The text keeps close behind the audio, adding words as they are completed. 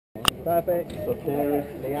Perfect. So there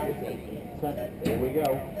is the action. Here we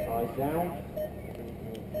go. Eyes down.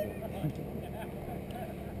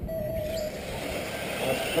 A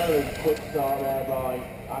very quick start there by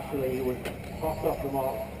Ashley. He was hot off the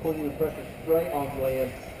mark, putting the pressure straight on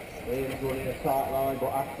Liam. Liam's running a tight line,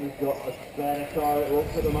 but Ashley's got a spare tire. It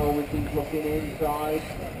looks at the moment, he's looking inside.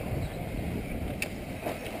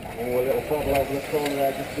 Oh, a little bobble over the corner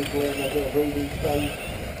there, just to give Liam a bit of breathing space.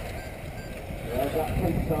 There's that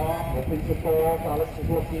quick start, up into fourth. Alex is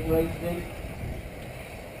looking racy.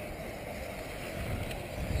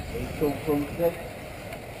 He's come from sixth.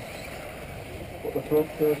 But the front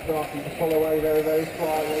two are starting to pull away very, very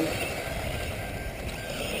slightly.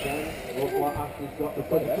 Again, it looks like Ashley's got the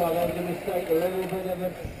quick start. There's a mistake, a little bit of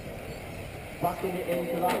a backing it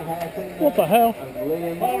into that hairpin there. What the hell? And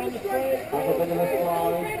Liam has a bit of a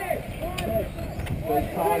slide. Very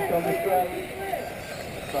tight on the straight.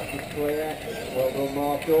 Track is clear. Well done,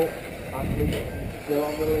 Marshall. Ashley still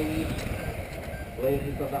on the lead. Liam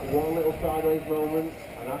has got that one little sideways moment.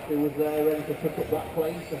 And Ashley was there ready to pick up that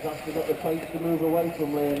place. Has actually got the pace to move away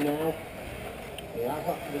from Liam now. He has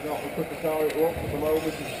actually got the quicker car it looks at the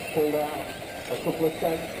moment. He's pulled out a couple of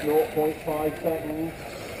tenths, 0.5 seconds.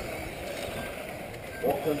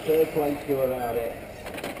 What can third place do about it?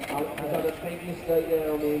 Alex has had a big mistake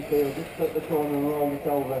there on the infield. Just took the corner and rolled it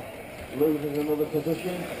over. Loses another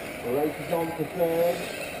position. The race is on to third.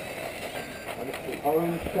 And it's the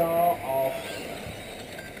orange car of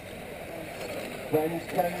Ben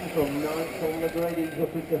 10 from 9th on the grid. He's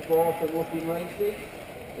up into 4th and looking racy.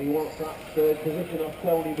 He wants that third position off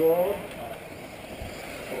Tony Broad.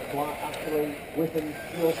 Looks like actually Whitton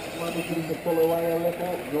just managing to pull away a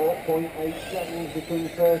little. 0.8 seconds between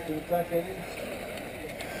first and second.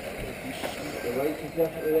 The race is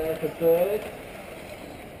definitely there for third.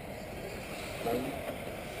 Ben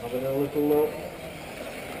having a little look.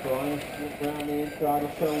 Trying to slip round the inside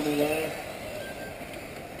of Tony there.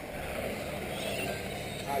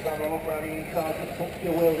 I've got a look around the inside, just puts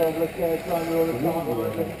your wheels over the curb, trying to run a tight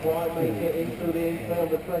line, doesn't quite make it in through the infield.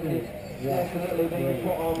 The pressure is definitely being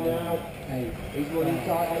put on now. He's running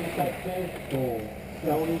tight on Texas.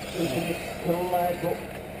 Tony's keeping it cool there, but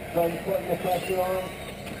then putting the pressure on.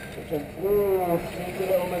 It's a sneaky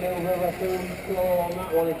little manoeuvre, referee score on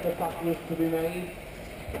that one if the pass was to be made.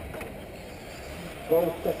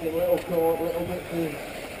 Both taking little bits of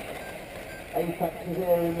apexes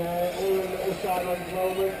here and there, all a little sideways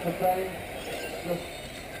moment for Ben. Just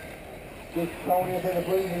gives Tony a bit of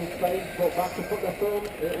breathing space, but back to put the front,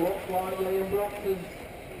 it looks like Liam Brooks has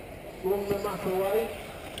swung the map away.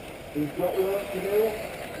 He's got work to do.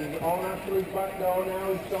 He's on Ashley's back door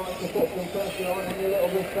now, he's starting to put some pressure on. Any little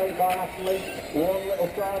mistake by Ashley, one little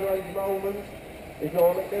sideways moment is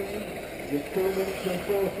all it needs. Just 2 minutes and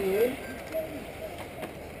 40 in.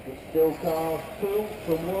 It's still cars 2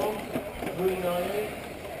 from 1. 398.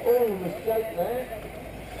 Oh, mistake there.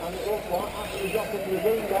 And it looks like Ashley's off into the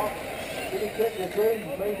green box. Did he get the green?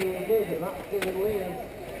 Maybe he did, and that's given Liam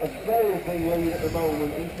a very big lead at the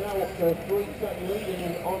moment. He's now up to a 3-second lead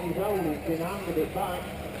and on his own. He's been handed it back.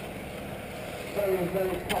 Very,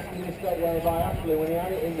 very costly mistake there by Ashley when he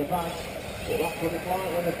had it in the back. But that's what it's like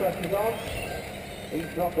when the pressure's on. He's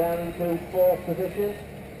dropped down into 4th position.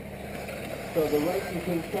 So the race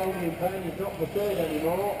between Tony and Ben is not for third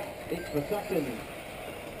anymore. It's for second.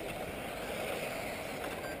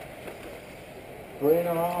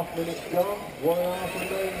 3.5 minutes gone. 1.5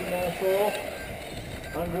 remaining therefore.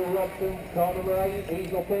 Andrew Robson, car number 8,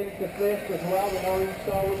 he's up into 5th as well. The orange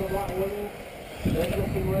star with the black wings. They're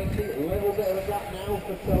looking racy. A little bit of a gap now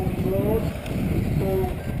for Tony Broad. He's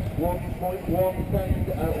pulled 1.1 second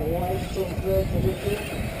away from 3rd position.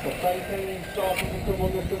 But Bacon's starting to come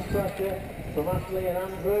under some pressure from Ashley and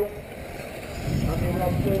Andrew. Andy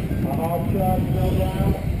Robson, a hard charge, no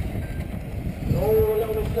doubt. Oh, a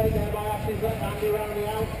little mistake there by Ashley. Let Andy round the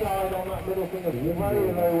outside on that middle finger.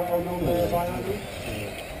 Very, very well done there by Andy.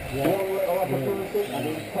 One little opportunity and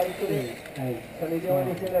he's taken it. Can he do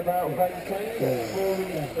anything about Ben 10? 4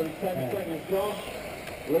 minutes and 10 seconds gone.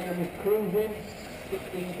 Liam is cruising.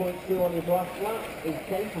 16.2 on his last lap. He's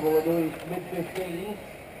capable of doing mid-15.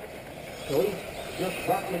 So he's just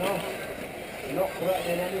backing off, not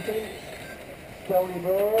threatening anything. Tony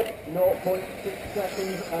Broad, 0.6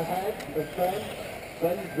 seconds ahead of Ben.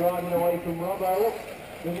 Ben's driving away from Robbo.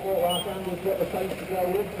 Doesn't look like Andy's got the pace to go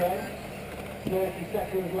with Ben. 30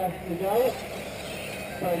 seconds left to go.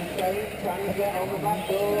 Ben saying, can he get on the back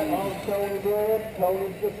door of Tony Broad?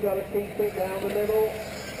 Tony's just got to keep it down the middle.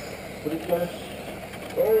 But it's going to...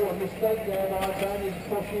 Oh, a mistake there by Ben. He's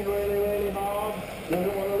pushing really, really hard.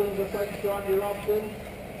 Doesn't want to lose the French to Andy Robson.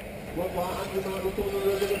 Looks like Andrew might be coming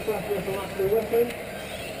under a bit of pressure from Ashley Whippen.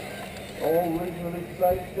 All reasonably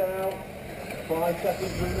spaced out. 5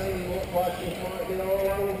 seconds remaining. Looks like this might be all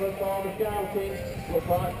over. Farmer shouting. Looks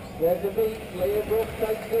like there's a beat. Leah Brooks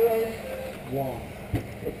takes the win. One.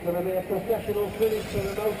 It's going to be a professional finish for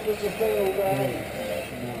the most of the field there.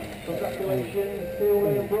 Congratulations to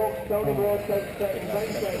Leah Brooks. Tony Ward takes second, Ben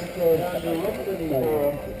takes third, Andrew Ruffin in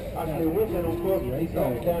fourth. Ashley Whitten, unfortunately,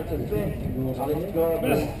 dropped down to fifth. Alex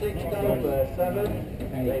Gordon, sixth over, seventh.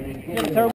 David Gibbons